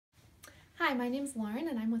Hi, my name is Lauren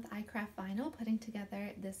and I'm with iCraft Vinyl, putting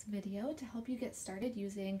together this video to help you get started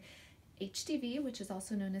using HTV, which is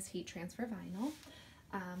also known as heat transfer vinyl.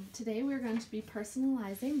 Today we're going to be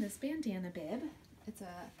personalizing this bandana bib.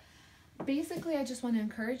 Basically I just want to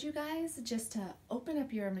encourage you guys just to open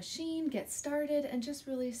up your machine, get started, and just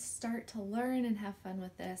really start to learn and have fun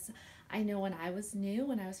with this. I know when I was new,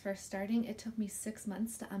 when I was first starting, it took me 6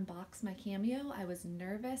 months to unbox my Cameo. I was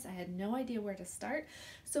nervous. I had no idea where to start.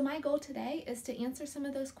 So my goal today is to answer some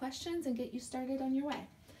of those questions and get you started on your way.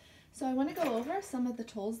 So I want to go over some of the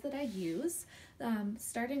tools that I use.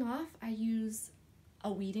 Starting off, I use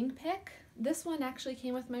a weeding pick. This one actually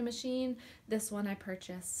came with my machine. This one I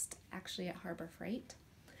purchased actually at Harbor Freight.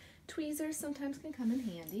 Tweezers sometimes can come in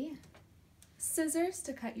handy. Scissors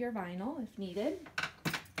to cut your vinyl if needed.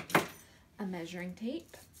 A measuring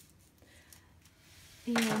tape,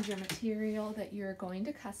 and your material that you're going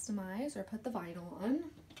to customize or put the vinyl on.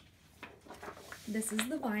 This is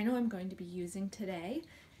the vinyl I'm going to be using today.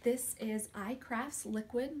 This is iCraft's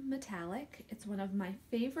Liquid Metallic. It's one of my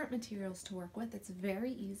favorite materials to work with. It's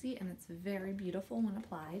very easy and it's very beautiful when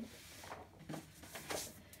applied.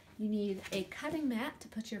 You need a cutting mat to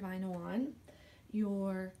put your vinyl on,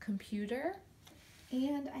 your computer,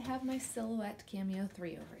 and I have my Silhouette Cameo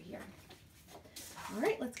 3 over here. All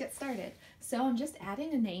right, let's get started. So I'm just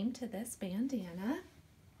adding a name to this bandana.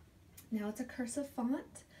 Now it's a cursive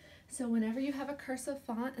font. So whenever you have a cursive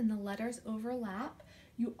font and the letters overlap,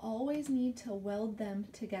 you always need to weld them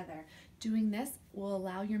together. Doing this will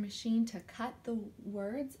allow your machine to cut the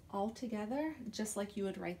words all together just like you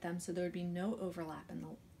would write them, so there would be no overlap in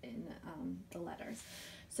the letters.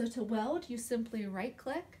 So to weld, you simply right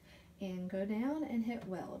click and go down and hit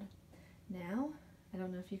weld. Now, I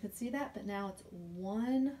don't know if you could see that, but now it's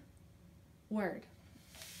one word.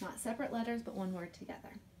 Not separate letters, but one word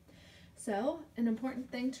together. So, an important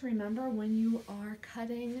thing to remember when you are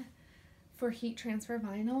cutting for heat transfer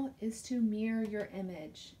vinyl is to mirror your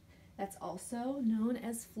image. That's also known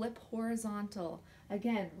as flip horizontal.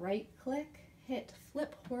 Again, right click, hit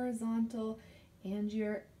flip horizontal, and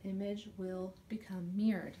your image will become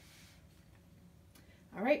mirrored.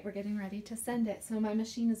 All right, we're getting ready to send it. So my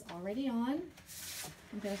machine is already on.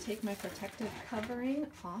 I'm going to take my protective covering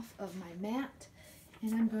off of my mat,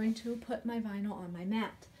 and I'm going to put my vinyl on my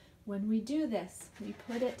mat. When we do this, we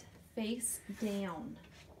put it face down.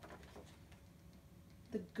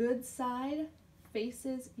 The good side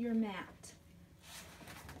faces your mat.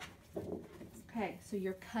 Okay, so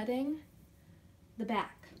you're cutting the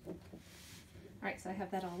back. All right, so I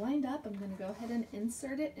have that all lined up. I'm going to go ahead and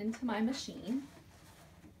insert it into my machine.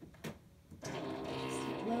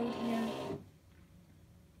 Load here.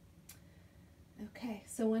 Okay,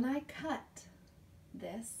 so when I cut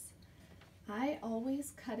this, I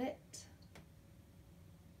always cut it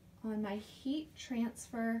on my heat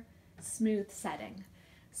transfer smooth setting.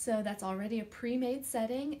 So that's already a pre-made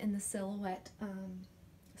setting in the Silhouette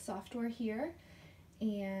software here.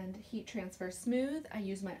 And heat transfer smooth, I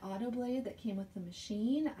use my auto blade that came with the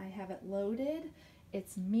machine. I have it loaded,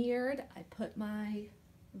 it's mirrored. I put my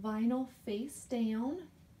vinyl face down,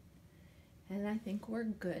 and I think we're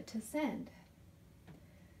good to send.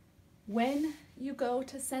 When you go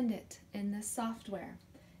to send it in this software,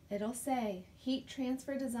 it'll say heat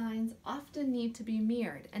transfer designs often need to be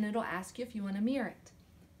mirrored, and it'll ask you if you want to mirror it.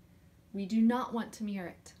 We do not want to mirror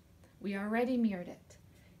it. We already mirrored it.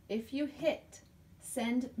 If you hit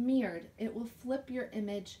send mirrored, it will flip your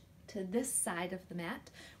image to this side of the mat,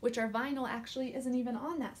 which our vinyl actually isn't even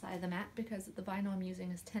on that side of the mat because the vinyl I'm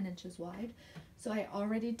using is 10 inches wide. So I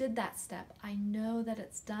already did that step. I know that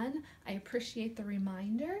it's done. I appreciate the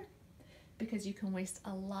reminder because you can waste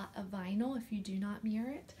a lot of vinyl if you do not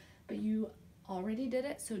mirror it, but you already did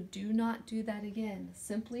it, so do not do that again.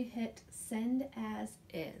 Simply hit send as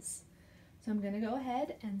is. So I'm going to go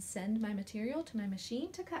ahead and send my material to my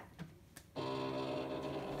machine to cut.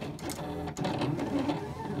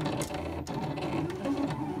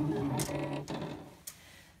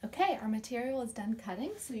 Okay, our material is done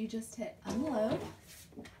cutting, so you just hit unload.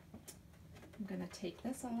 I'm going to take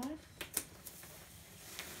this off.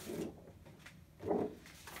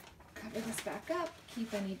 Cover this back up,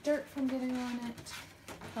 keep any dirt from getting on it.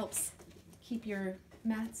 Helps keep your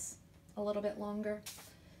mats a little bit longer.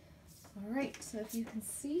 All right, so if you can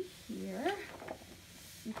see here,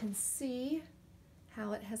 you can see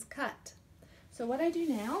how it has cut. So what I do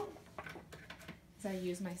now is I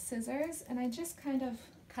use my scissors and I just kind of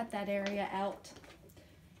cut that area out.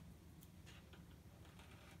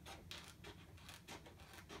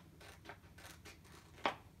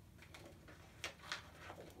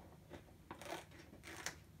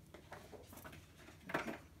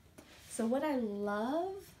 So what I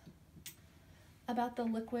love about the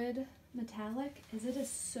liquid metallic is it is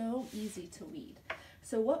so easy to weed.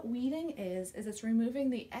 So what weeding is it's removing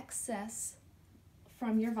the excess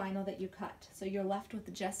from your vinyl that you cut. So you're left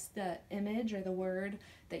with just the image or the word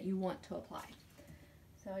that you want to apply.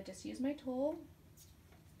 So I just use my tool,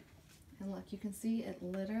 and look, you can see it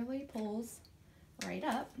literally pulls right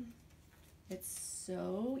up. It's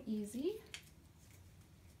so easy.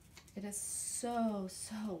 It is so,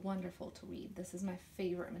 so wonderful to weed. This is my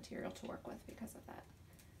favorite material to work with because of that.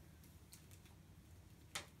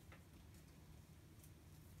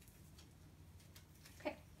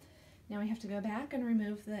 Okay, now we have to go back and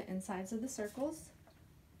remove the insides of the circles.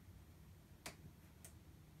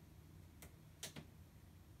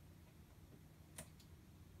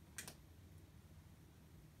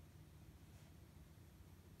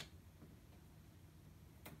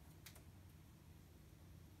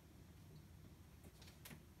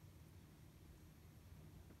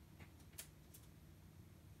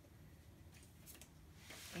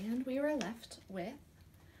 And we were left with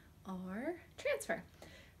our transfer.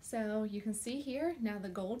 So you can see here, now the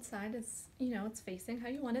gold side is, it's facing how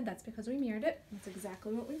you wanted. That's because we mirrored it. That's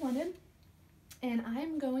exactly what we wanted. And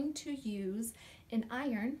I'm going to use an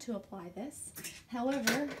iron to apply this.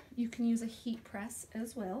 However, you can use a heat press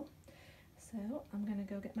as well. So I'm gonna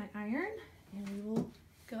go get my iron and we will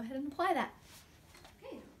go ahead and apply that.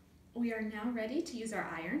 Okay, we are now ready to use our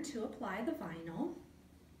iron to apply the vinyl.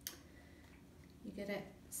 You get it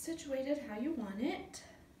situated how you want it.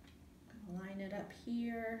 I'm gonna line it up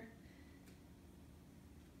here.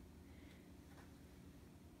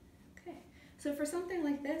 Okay, so for something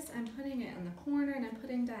like this, I'm putting it in the corner and I'm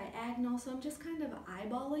putting diagonal, so I'm just kind of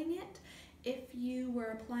eyeballing it. If you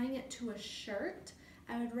were applying it to a shirt,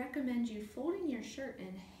 I would recommend you folding your shirt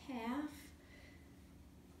in half.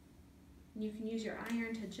 You can use your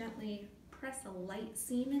iron to gently press a light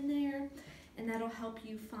seam in there, and that'll help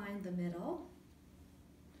you find the middle.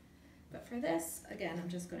 But for this, again, I'm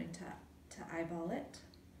just going to eyeball it.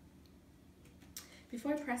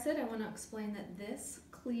 Before I press it, I want to explain that this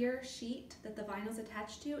clear sheet that the vinyl is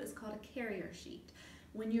attached to is called a carrier sheet.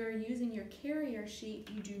 When you're using your carrier sheet,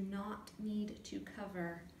 you do not need to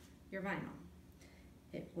cover your vinyl.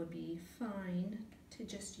 It would be fine to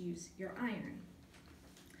just use your iron.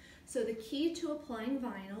 So the key to applying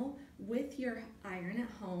vinyl with your iron at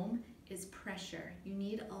home is pressure. You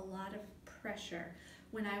need a lot of pressure.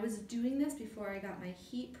 When I was doing this before I got my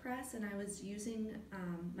heat press and I was using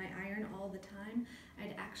my iron all the time,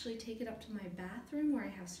 I'd actually take it up to my bathroom where I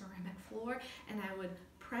have ceramic floor, and I would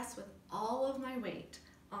press with all of my weight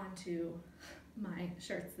onto my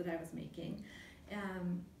shirts that I was making.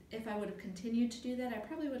 If I would have continued to do that, I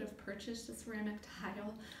probably would have purchased a ceramic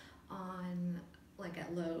tile on like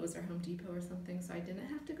at Lowe's or Home Depot or something, so I didn't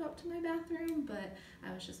have to go up to my bathroom, but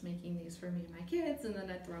I was just making these for me and my kids, and then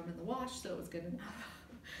I'd throw them in the wash, so it was good enough.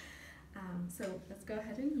 So let's go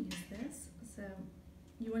ahead and use this. So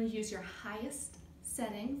you want to use your highest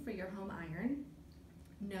setting for your home iron.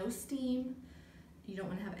 No steam. You don't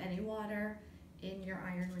want to have any water in your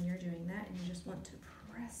iron when you're doing that, and you just want to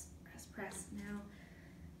press, press, press. Now,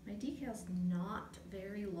 my decal's not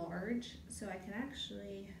very large, so I can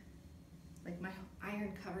actually, like, my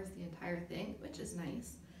iron covers the entire thing, which is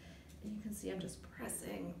nice. And you can see I'm just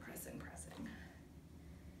pressing, pressing, pressing.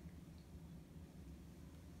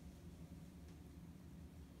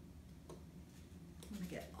 I'm gonna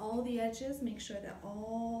get all the edges, make sure that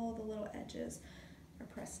all the little edges are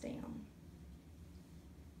pressed down.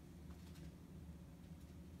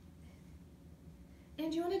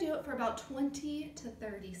 And you want to do it for about 20 to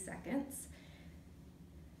 30 seconds.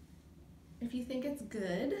 If you think it's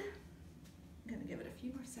good, I'm going to give it a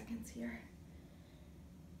few more seconds here.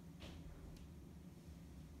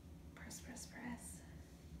 Press, press, press.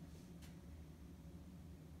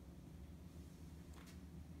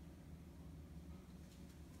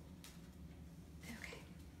 Okay.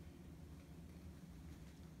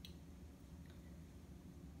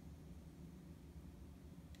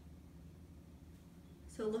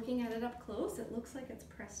 So looking at it up close, it looks like it's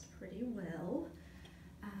pressed pretty well.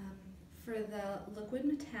 For the liquid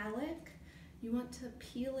metallic, you want to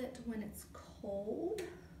peel it when it's cold,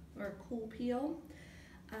 or a cool peel.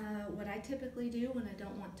 What I typically do when I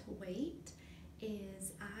don't want to wait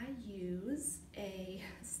is I use a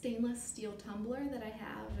stainless steel tumbler that I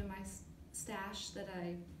have in my stash that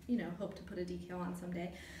I, hope to put a decal on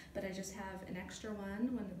someday. But I just have an extra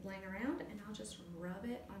one when it's laying around, and I'll just rub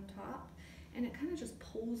it on top, and it kind of just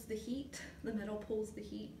pulls the heat. The metal pulls the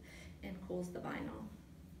heat and cools the vinyl.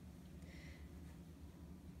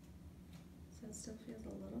 So it still feels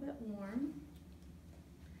a little bit warm.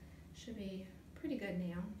 should be pretty good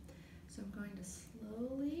now. So I'm going to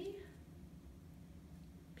slowly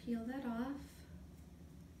peel that off.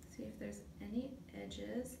 See if there's any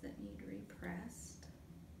edges that need repressed.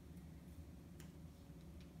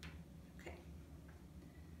 Okay,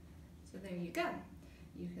 so there you go.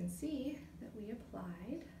 You can see that we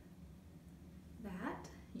applied that.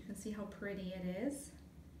 You can see how pretty it is.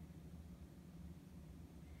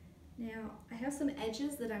 Now, I have some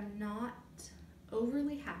edges that I'm not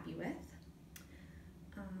overly happy with.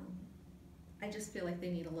 I just feel like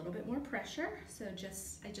they need a little bit more pressure, so I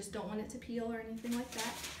just don't want it to peel or anything like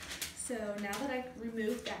that. So now that I've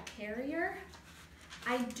removed that carrier,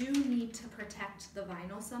 I do need to protect the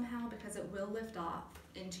vinyl somehow because it will lift off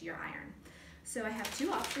into your iron. So I have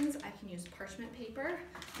two options. I can use parchment paper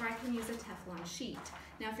or I can use a Teflon sheet.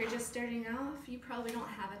 Now if you're just starting off, you probably don't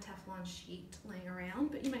have a Teflon sheet laying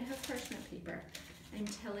around, but you might have parchment paper. I'm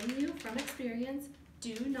telling you from experience,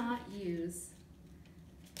 do not use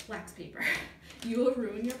wax paper. You will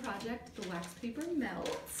ruin your project. The wax paper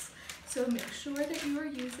melts. So make sure that you are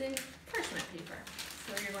using parchment paper.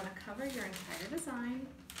 So you're going to cover your entire design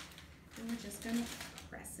and we're just going to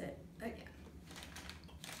press it again.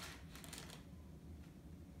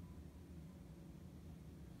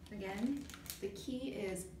 Again, the key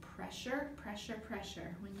is pressure, pressure,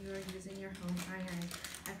 pressure when you are using your home iron.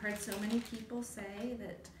 I've heard so many people say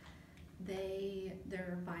that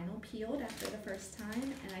their vinyl peeled after the first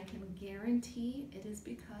time, and I can guarantee it is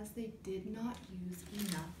because they did not use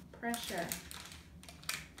enough pressure.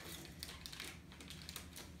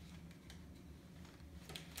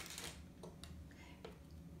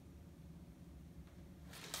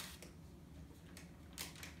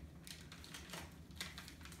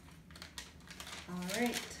 All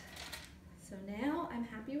right, so now I'm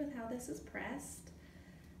happy with how this is pressed.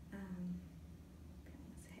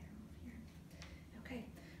 Okay,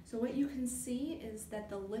 so what you can see is that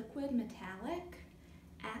the liquid metallic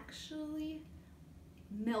actually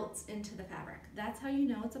melts into the fabric. That's how you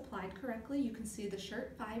know it's applied correctly. You can see the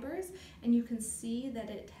shirt fibers and you can see that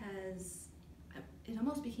it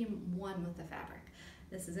almost became one with the fabric.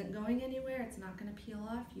 This isn't going anywhere. It's not going to peel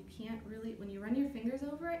off. You can't really, when you run your fingers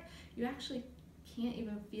over it, you actually can't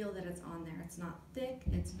even feel that it's on there. It's not thick,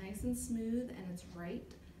 it's nice and smooth, and it's right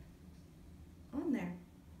on there.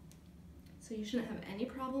 So you shouldn't have any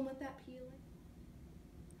problem with that peeling.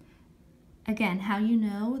 Again, how you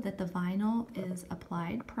know that the vinyl is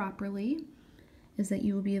applied properly is that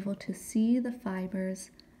you will be able to see the fibers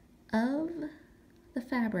of the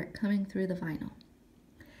fabric coming through the vinyl.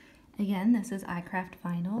 Again, this is iCraft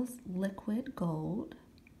Vinyl's liquid gold.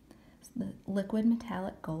 It's the liquid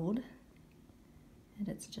metallic gold. And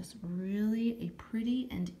it's just really a pretty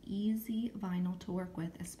and easy vinyl to work with,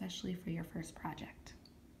 especially for your first project.